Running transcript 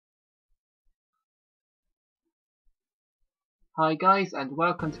Hi guys, and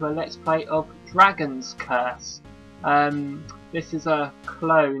welcome to a Let's Play of Dragon's Curse. This is a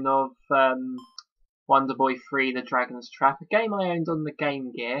clone of Wonder Boy 3 The Dragon's Trap, a game I owned on the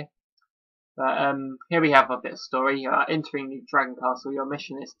Game Gear. But here we have a bit of story. Entering the Dragon Castle, your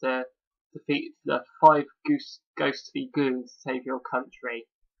mission is to defeat the 5 ghostly goons to save your country.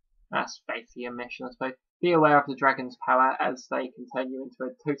 That's basically a mission, I suppose. Be aware of the dragon's power, as they can turn you into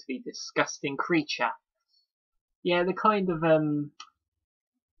a totally disgusting creature. Yeah, the kind of,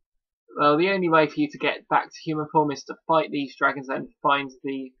 well, the only way for you to get back to human form is to fight these dragons and find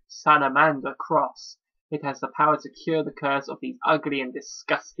the Salamander Cross. It has the power to cure the curse of these ugly and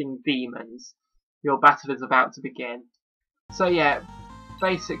disgusting demons. Your battle is about to begin. So yeah,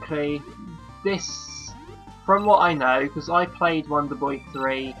 basically, this, from what I know, because I played Wonder Boy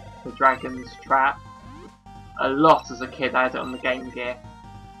 3, The Dragon's Trap, a lot as a kid. I had it on the Game Gear.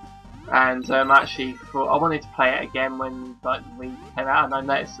 And actually, I wanted to play it again when like the Wii came out, and I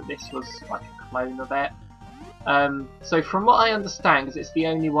noticed that this was like a clone of it. So from what I understand, because it's the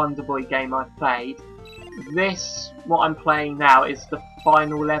only Wonder Boy game I've played, what I'm playing now is the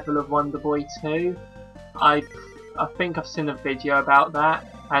final level of Wonder Boy 2. I think I've seen a video about that,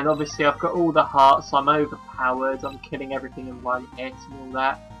 and obviously I've got all the hearts, so I'm overpowered, I'm killing everything in one hit and all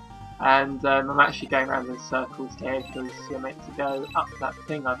that. And I'm actually going around in circles here because you're meant to go up that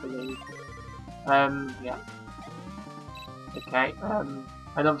thing, I believe. Yeah. Okay. And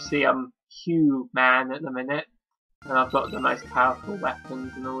obviously I'm human at the minute, and I've got the most powerful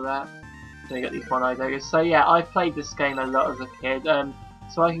weapons and all that. So you got these one-eyed ogres. So yeah, I played this game a lot as a kid,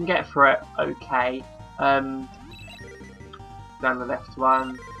 so I can get through it okay. Down the left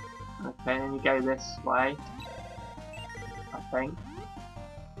one. Okay, and then you go this way, I think.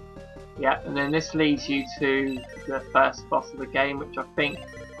 Yeah, and then this leads you to the first boss of the game, which I think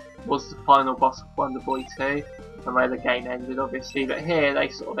was the final boss of Wonder Boy 2, and where the game ended, obviously. But here they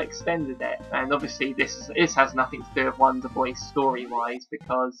sort of extended it, and obviously this has nothing to do with Wonder Boy story-wise,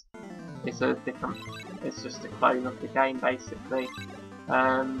 because it's just a clone of the game, basically.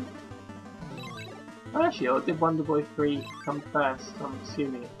 Actually, or did Wonder Boy 3 come first? I'm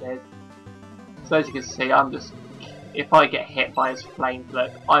assuming it did. So as you can see, if I get hit by his flames, look,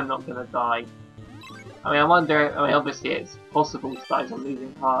 I'm not going to die. I mean, obviously it's possible to die from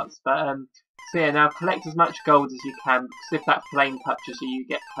losing hearts, but, so yeah, now collect as much gold as you can, because if that flame touches you, you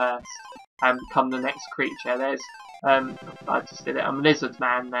get cursed, and become the next creature. There's, I just did it, I'm Lizard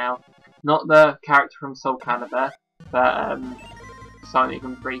Man now. Not the character from Soul Calibur, but, someone who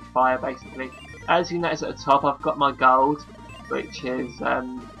can breathe fire, basically. As you notice at the top, I've got my gold, which is,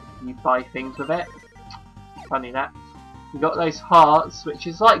 you buy things with it. Funny that. You got those hearts, which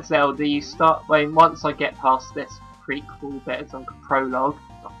is like Zelda. You start once I get past this prequel bit, it's like a prologue,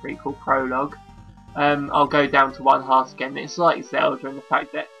 not prequel, prologue. I'll go down to 1 heart again. It's like Zelda in the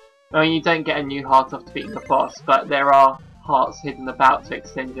fact that, I mean, you don't get a new heart after beating the boss, but there are hearts hidden about to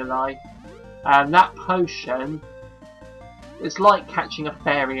extend your life. And that potion, it's like catching a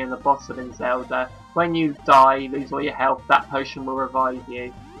fairy in the bottle in Zelda. When you die, you lose all your health, that potion will revive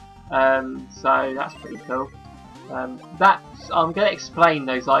you. So that's pretty cool. I'm going to explain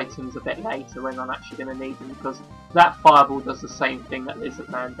those items a bit later when I'm actually going to need them, because that fireball does the same thing that Lizard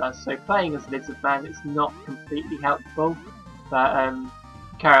Man does. So playing as Lizard Man, it's not completely helpful. But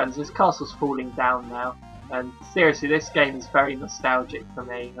carry on, this castle's falling down now, and seriously, this game is very nostalgic for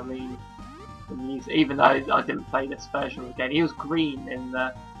me. I mean, the music, even though I didn't play this version of the game, he was green in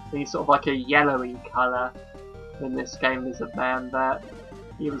he's sort of like a yellowy colour in this game, Lizard Man, but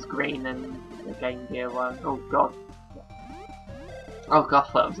he was green in the Game Gear one. Oh god. Oh god,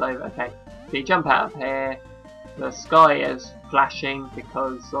 that was over. Okay. So you jump out of here. The sky is flashing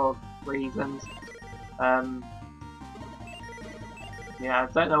because of reasons. Yeah, I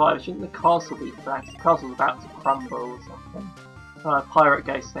don't know why. Shouldn't the castle be flash? The castle's about to crumble or something. Oh, a pirate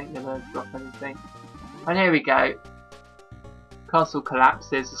ghost ain't gonna drop anything. And here we go. Castle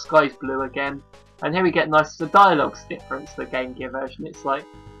collapses. The sky's blue again. And here we get the dialogue's different to the Game Gear version. It's like,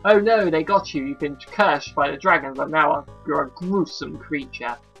 oh no, they got you, you've been cursed by the dragons, and now you're a gruesome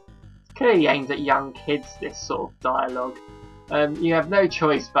creature. It's clearly aimed at young kids, this sort of dialogue. You have no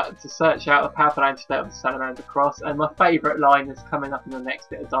choice but to search out a powerful antidote of the Salamander Cross, and my favourite line is coming up in the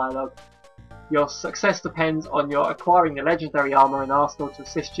next bit of dialogue. Your success depends on your acquiring the legendary armour and arsenal to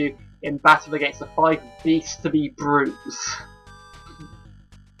assist you in battle against the 5 beastly brutes.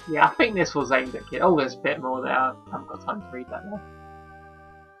 Yeah, I think this was aimed at kids. Oh, there's a bit more there. I haven't got time to read that now.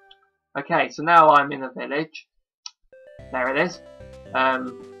 Okay, so now I'm in a village. There it is.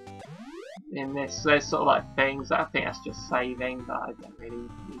 In this, there's sort of like things that I think that's just saving, but I don't really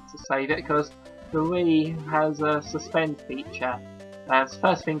need to save it because the Wii has a suspend feature. So the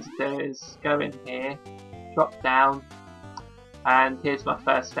first thing to do is go in here, drop down, and here's my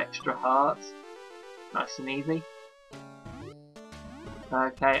first extra heart. Nice and easy.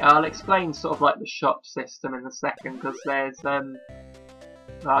 Okay, I'll explain sort of like the shop system in a second, because there's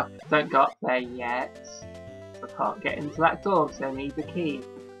I don't go up there yet. I can't get into that door, so I need the key.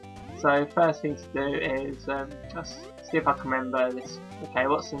 So first thing to do is just see if I can remember this. Okay,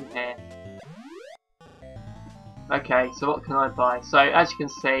 what's in here? Okay, so what can I buy? So as you can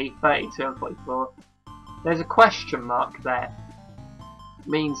see, 32 and 44. There's a question mark there. It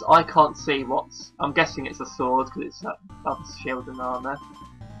means I can't see what's... I'm guessing it's a sword because it's above shield and armour.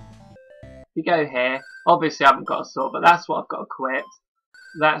 If you go here, obviously I haven't got a sword, but that's what I've got equipped.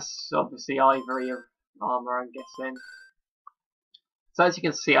 That's obviously ivory of armour, I'm guessing. So as you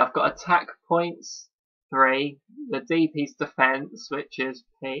can see, I've got attack points 3, the DP's defense, which is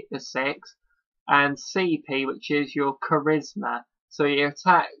 6, and CP, which is your charisma. So your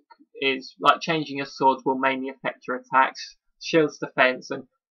attack is like changing your sword will mainly affect your attacks, shield's defense, and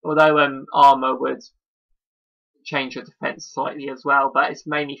although armour would change your defense slightly as well, but it's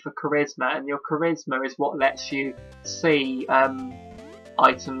mainly for charisma, and your charisma is what lets you see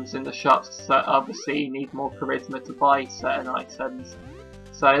items in the shops. So obviously you need more charisma to buy certain items.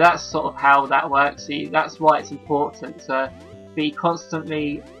 So that's sort of how that works. See, that's why it's important to be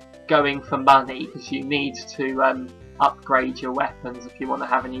constantly going for money, because you need to upgrade your weapons if you want to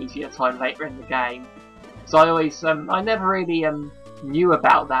have an easier time later in the game. So I always, I never really knew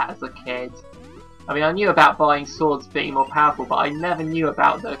about that as a kid. I mean, I knew about buying swords being more powerful, but I never knew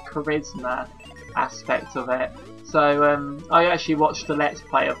about the charisma aspect of it. So I actually watched a Let's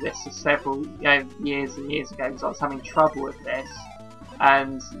Play of this several years and years ago, because I was having trouble with this.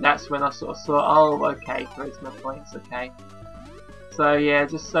 And that's when I sort of saw, oh, okay, charisma points, okay. So yeah,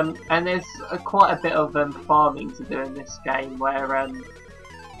 just and there's quite a bit of farming to do in this game, where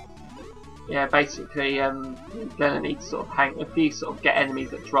yeah, basically you're gonna need to sort of hang a few, sort of get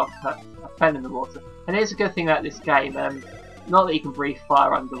enemies that drop a pen in the water. And here's a good thing about this game, not that you can breathe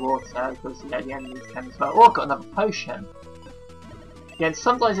fire underwater, because the enemies can as well. Oh, I've got another potion. Yeah,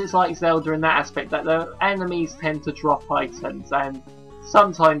 sometimes it's like Zelda in that aspect, that the enemies tend to drop items, and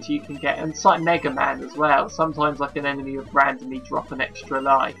sometimes you can get, and it's like Mega Man as well, sometimes like an enemy would randomly drop an extra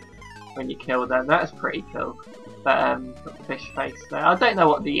life when you kill them. That's pretty cool. But got fish face there. I don't know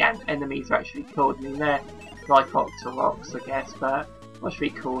what the enemies are actually called. I mean, they're like Octoroks, I guess, but what should we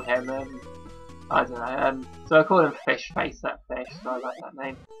call him? I don't know. So I call him Fish Face, that fish, so I like that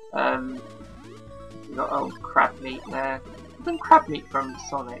name. We got old crab meat there. I've done crab meat from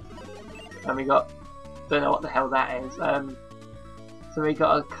Sonic. And we got, don't know what the hell that is. So we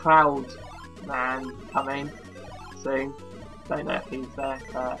got a cloud man coming soon. Don't know if he's there,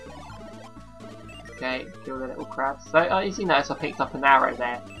 but okay, kill the little crabs. So as you notice, I picked up an arrow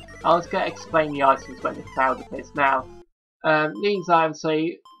there. I was going to explain the items when the cloud appears. Now, these items, so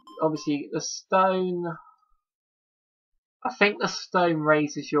obviously the stone. I think the stone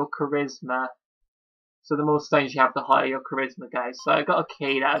raises your charisma. So the more stones you have, the higher your charisma goes. So I've got a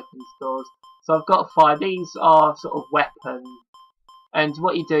key that opens doors. So I've got 5. These are sort of weapons. And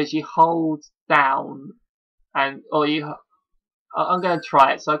what you do is you hold down, and or you. I'm going to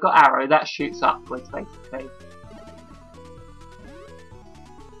try it. So I've got arrow that shoots upwards, basically.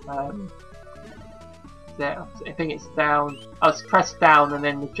 I think it's down. I was press down and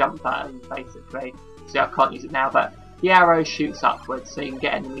then the jump button, basically. See, I can't use it now, but the arrow shoots upwards, so you can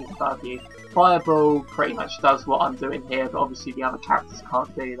get enemies above you. Fireball pretty much does what I'm doing here, but obviously the other characters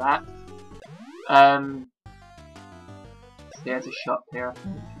can't do that. So there's a shop here, I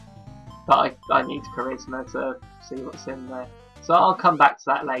think. But I need charisma to see what's in there. So I'll come back to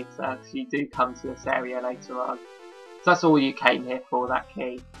that later, because you do come to this area later on. So that's all you came here for, that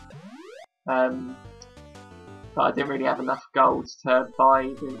key. But I didn't really have enough gold to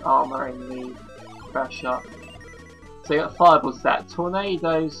buy the armour in the first shop. So you got fireballs that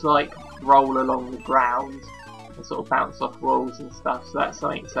tornadoes like roll along the ground and sort of bounce off walls and stuff. So that's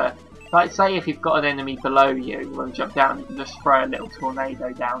something to, like, say if you've got an enemy below you and you want to jump down, you can just throw a little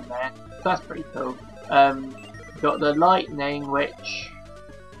tornado down there. So that's pretty cool. Got the lightning, which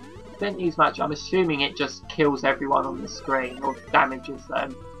didn't use much. I'm assuming it just kills everyone on the screen or damages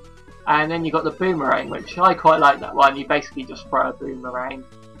them. And then you got the boomerang, which I quite like that one. You basically just throw a boomerang,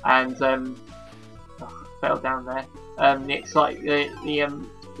 and fell down there. It's like the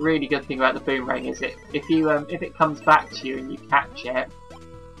really good thing about the boomerang is if it comes back to you and you catch it,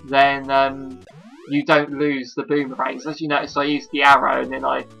 then you don't lose the boomerangs. As you notice, I used the arrow and then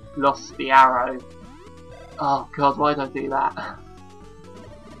I lost the arrow. Oh god, why did I do that?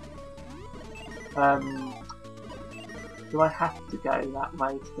 Do I have to go that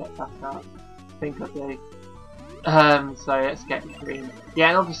way to get back up? I think I do. So let's get green. Yeah,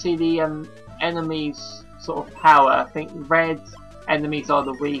 and obviously the enemies' sort of power. I think red enemies are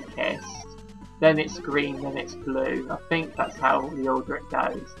the weakest. Then it's green, then it's blue. I think that's how the order it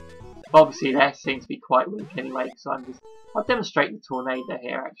goes. But obviously they seem to be quite weak anyway, because I'll demonstrate the tornado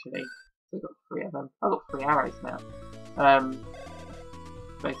here actually. So I've got 3 of them. I've got 3 arrows now.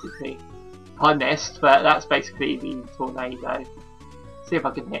 Basically, I missed, but that's basically the tornado. See if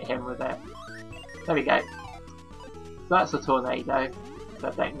I can hit him with it. There we go. So that's a tornado. So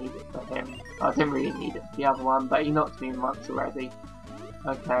I don't need it for him. I didn't really need it for the other one, but he knocked me once already.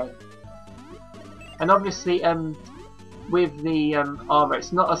 Okay. And obviously, with the armor,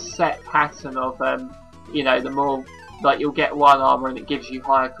 it's not a set pattern of, you know, the more, like you'll get one armor and it gives you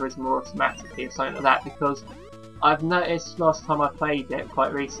higher charisma automatically or something like that, because I've noticed last time I played it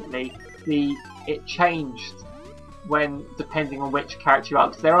quite recently, it changed when depending on which character you are.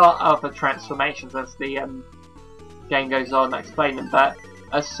 Because there are other transformations as the game goes on, I explain them, but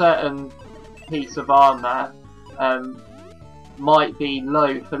a certain piece of armor might be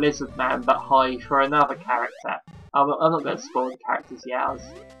low for Lizard Man but high for another character. I'm not going to spoil the characters yet,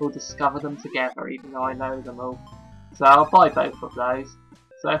 we'll discover them together even though I know them all. So I'll buy both of those.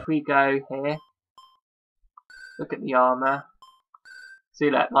 So if we go here, look at the armor.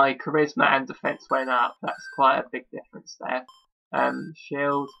 See, look, my charisma and defense went up. That's quite a big difference there.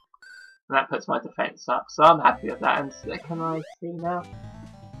 Shield, and that puts my defense up. So I'm happy with that. And so can I see now?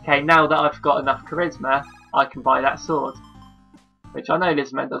 Okay, now that I've got enough charisma, I can buy that sword. Which I know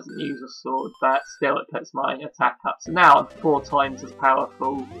Lizardman doesn't use a sword, but still it puts my attack up. So now I'm 4 times as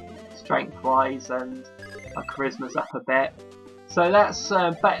powerful, strength-wise, and my charisma's up a bit. So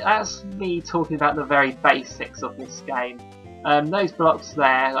that's me talking about the very basics of this game. Those blocks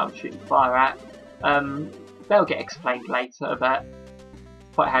there that I'm shooting fire at, they'll get explained later, but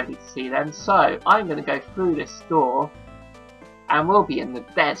quite handy to see them. So I'm going to go through this door, and we'll be in the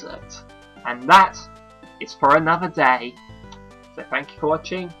desert. And that is for another day. So thank you for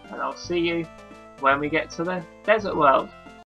watching, and I'll see you when we get to the desert world.